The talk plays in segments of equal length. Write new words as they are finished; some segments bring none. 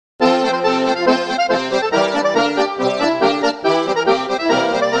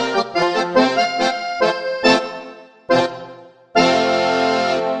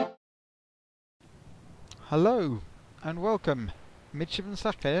Hello and welcome, Midshipman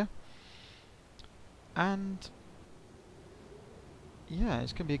Slack here, and yeah,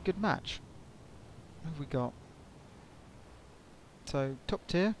 it's going to be a good match. What have we got? So top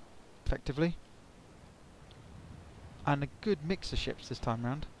tier, effectively, and a good mix of ships this time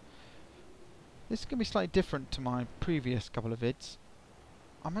round. This is going to be slightly different to my previous couple of vids.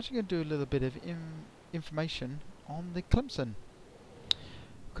 I'm actually going to do a little bit of information on the Clemson,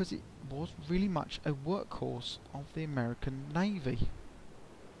 because it was really much a workhorse of the American Navy.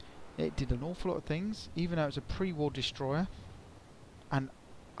 It did an awful lot of things, even though it was a pre-war destroyer, and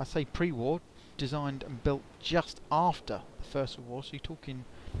I say pre-war, designed and built just after the First World War, so you're talking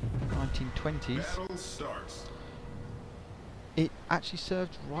 1920s. Battle starts. It actually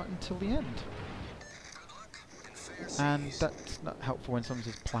served right until the end, and that's not helpful when someone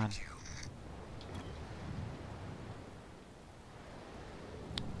says plan.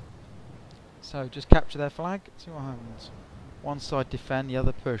 So just capture their flag, see what happens. One side defend, the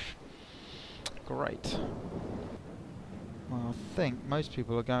other push. Great. Well, I think most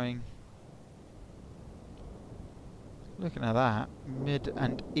people are going, looking at that, mid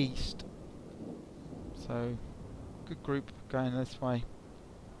and east. So, good group going this way.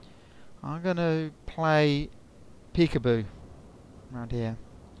 I'm going to play peekaboo around here.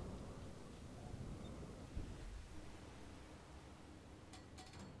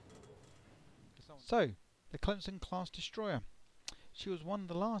 So, the Clemson class destroyer. She was one of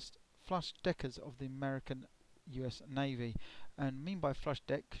the last flush deckers of the American US Navy, and mean by flush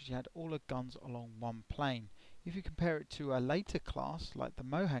deck because she had all her guns along one plane. If you compare it to a later class like the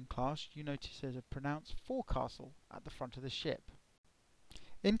Mohan class, you notice there's a pronounced forecastle at the front of the ship.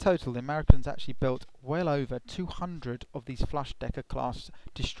 In total, the Americans actually built well over 200 of these flush decker class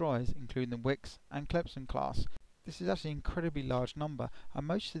destroyers, including the Wicks and Clemson class. This is actually an incredibly large number, and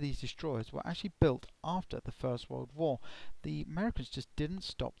most of these destroyers were actually built after the First World War. The Americans just didn't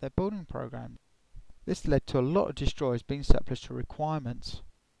stop their building program. This led to a lot of destroyers being surplus to requirements.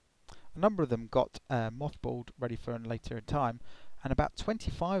 A number of them got mothballed ready for later in time, and about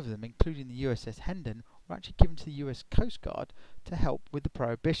 25 of them, including the USS Hendon, were actually given to the US Coast Guard to help with the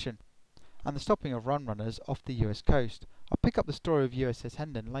prohibition and the stopping of run runners off the US coast. I'll pick up the story of USS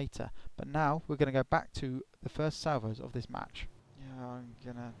Hendon later, but now we're going to go back to the first salvos of this match. Yeah, I'm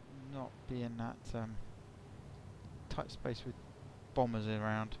going to not be in that tight space with bombers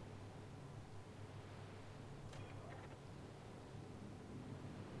around.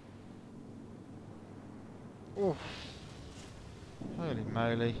 Oof. Holy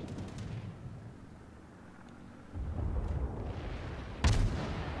moly.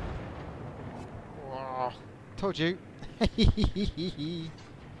 Wow. Told you. Is it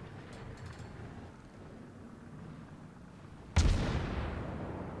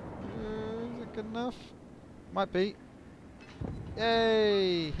good enough? Might be.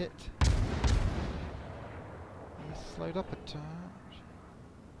 Yay! Hit. He slowed up a touch.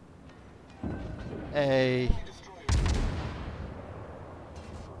 Hey.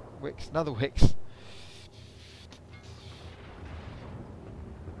 Wicks, another Wicks.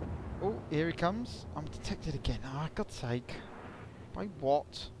 Oh, here he comes. I'm detected again. Oh, God's sake. By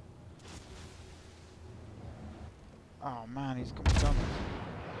what? Oh man, he's got my guns.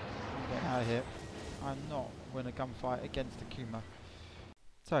 I'm getting out of here. I'm not win a gunfight against the Kuma.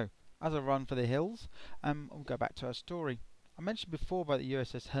 So, as I run for the hills, we'll go back to our story. I mentioned before about the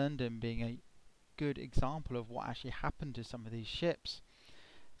USS Herndon being a good example of what actually happened to some of these ships.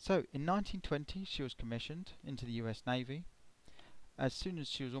 So, in 1920, she was commissioned into the US Navy. As soon as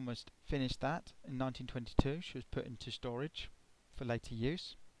she was almost finished that, in 1922, she was put into storage for later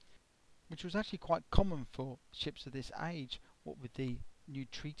use, which was actually quite common for ships of this age, what with the new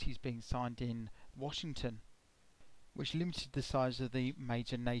treaties being signed in Washington, which limited the size of the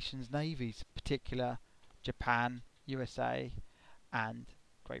major nations' navies, particular Japan, USA and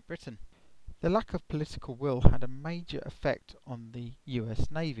Great Britain. The lack of political will had a major effect on the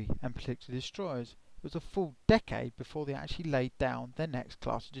US Navy, and particularly destroyers. It was a full decade before they actually laid down their next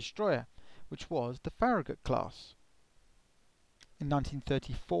class of destroyer, which was the Farragut class. In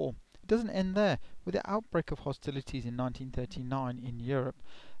 1934, it doesn't end there. With the outbreak of hostilities in 1939 in Europe,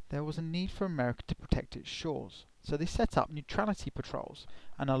 there was a need for America to protect its shores. So they set up neutrality patrols,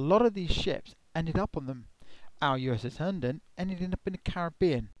 and a lot of these ships ended up on them. Our USS Herndon ended up in the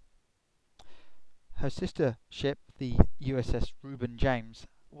Caribbean. Her sister ship, the USS Reuben James,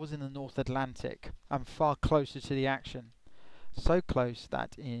 was in the North Atlantic and far closer to the action. So close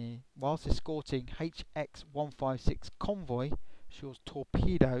that whilst escorting HX-156 convoy, she was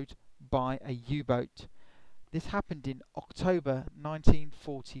torpedoed by a U-boat. This happened in October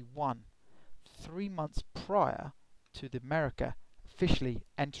 1941. 3 months prior to the America officially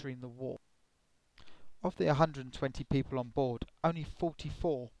entering the war. Of the 120 people on board, only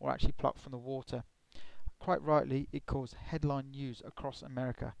 44 were actually plucked from the water. Quite rightly, it caused headline news across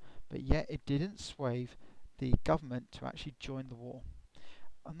America, but yet it didn't sway the government to actually join the war.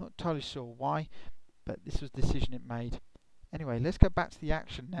 I'm not entirely sure why, but this was the decision it made. Anyway, let's go back to the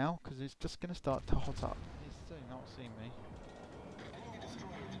action now, because it's just going to start to hot up. He's still not seeing me. Enemy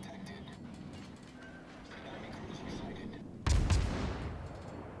destroyer detected. Enemy cruiser sighted.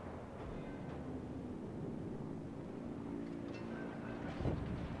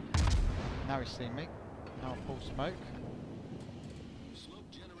 Now he's seen me. Now I'll pull smoke.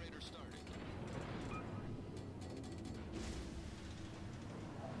 Smoke generator started.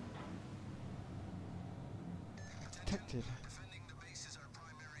 Detected. Defending the base is our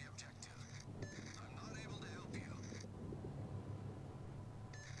primary objective. I'm not able to help you.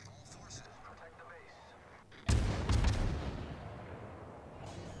 All forces protect the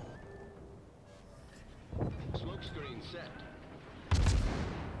base. Smoke screen set.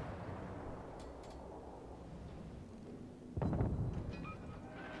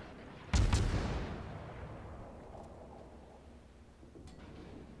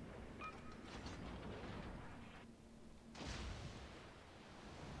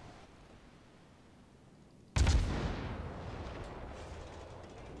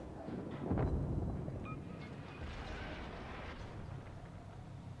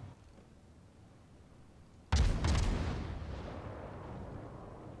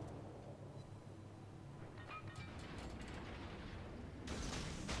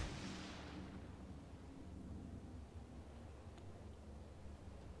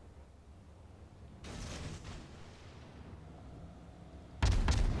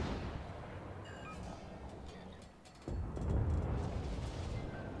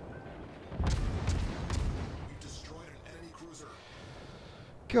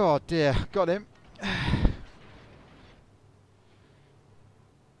 God dear, got him.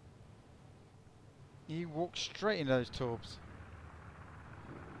 He walked straight into those torbs.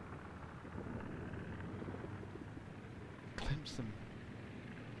 Clemson.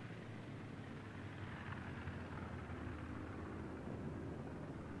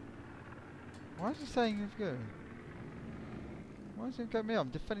 Why is he saying he's going? Why is he going me? I'm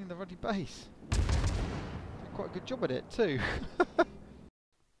defending the ruddy base. Did quite a good job at it too.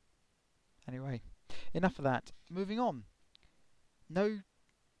 Anyway, enough of that. Moving on. No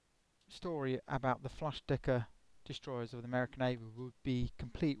story about the flush decker destroyers of the American Navy would be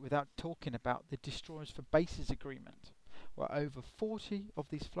complete without talking about the Destroyers for Bases Agreement, where over 40 of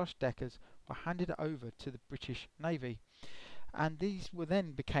these flush deckers were handed over to the British Navy, and these were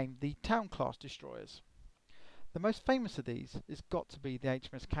then became the Town class destroyers. The most famous of these has got to be the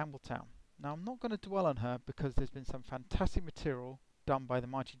HMS Campbelltown. Now I'm not going to dwell on her because there's been some fantastic material done by the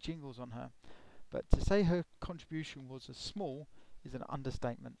mighty Jingles on her, but to say her contribution was as small is an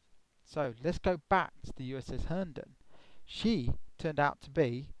understatement. So let's go back to the USS Herndon. She turned out to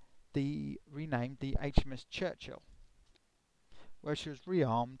be renamed the HMS Churchill, where she was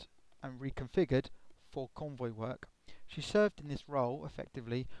rearmed and reconfigured for convoy work. She served in this role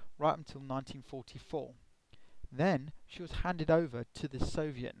effectively right until 1944. Then she was handed over to the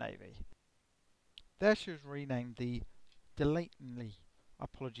Soviet Navy. There she was renamed the Delaney,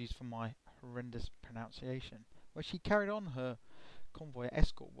 apologies for my horrendous pronunciation, where she carried on her convoy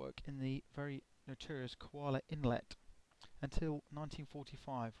escort work in the very notorious Koala Inlet until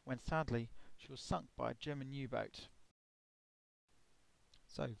 1945, when sadly she was sunk by a German U-boat.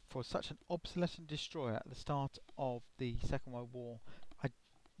 So for such an obsolescent destroyer at the start of the Second World War, I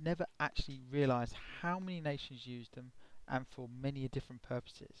never actually realised how many nations used them and for many different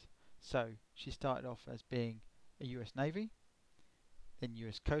purposes. So she started off as being a US Navy, then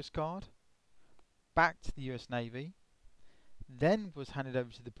US Coast Guard, back to the US Navy, then was handed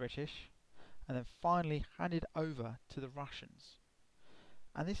over to the British, and then finally handed over to the Russians.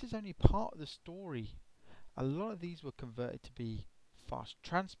 And this is only part of the story. A lot of these were converted to be fast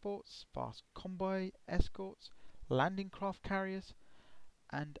transports, fast convoy escorts, landing craft carriers,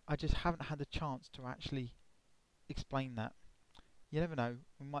 and I just haven't had the chance to actually explain that. You never know,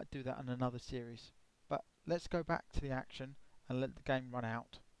 we might do that in another series. But let's go back to the action and let the game run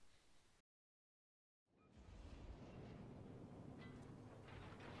out.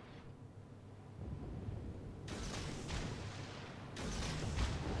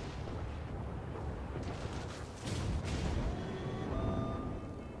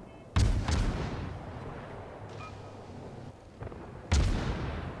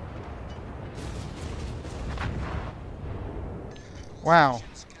 Wow.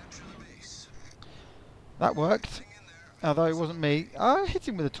 That worked. Hang in there. Although it wasn't me. I hit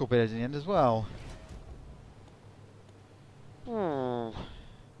him with the torpedoes in the end as well.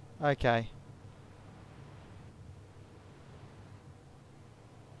 Okay.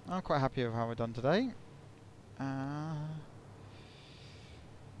 I'm quite happy with how we've done today.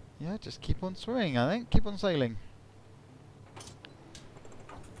 Yeah, just keep on swimming, I think. Keep on sailing.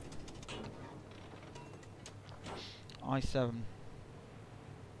 I-7.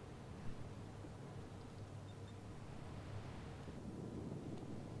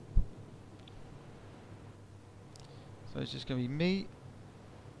 So it's just going to be me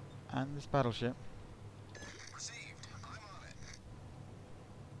and this battleship. Received. I'm on it.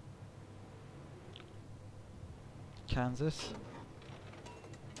 Kansas.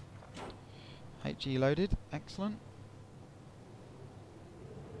 HE loaded. Excellent.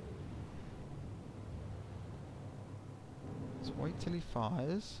 Let's wait till he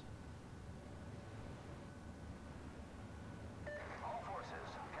fires. All forces,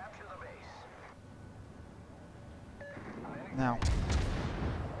 capture the base. Now.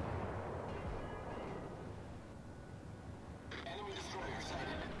 Enemy destroyer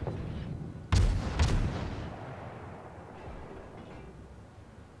sighted.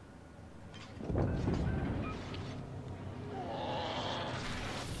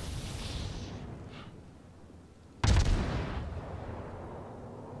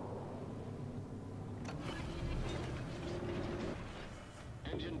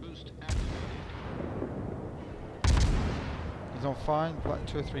 Engine boost activated. He's on fire, like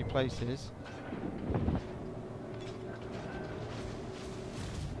 2 or 3 places.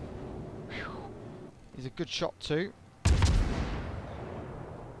 Whew. He's a good shot too.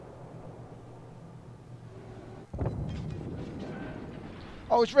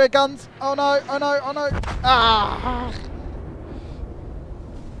 Oh, it's rear guns! Oh no! Oh no! Oh no! Ah!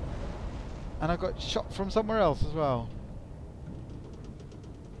 And I got shot from somewhere else as well.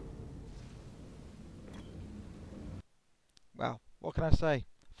 Well, what can I say?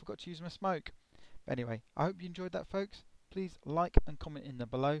 Forgot to use my smoke. But anyway, I hope you enjoyed that, folks. Please like and comment in there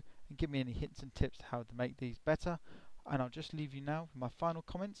below and give me any hints and tips how to make these better. And I'll just leave you now with my final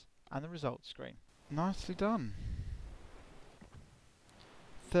comments and the results screen. Nicely done.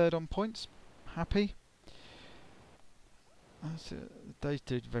 3rd on points. Happy. They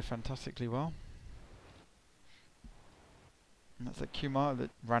did very fantastically well. And that's that Kumar that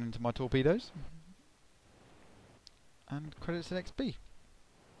ran into my torpedoes. And credits to XP.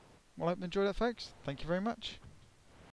 Well, I hope you enjoyed that, folks. Thank you very much.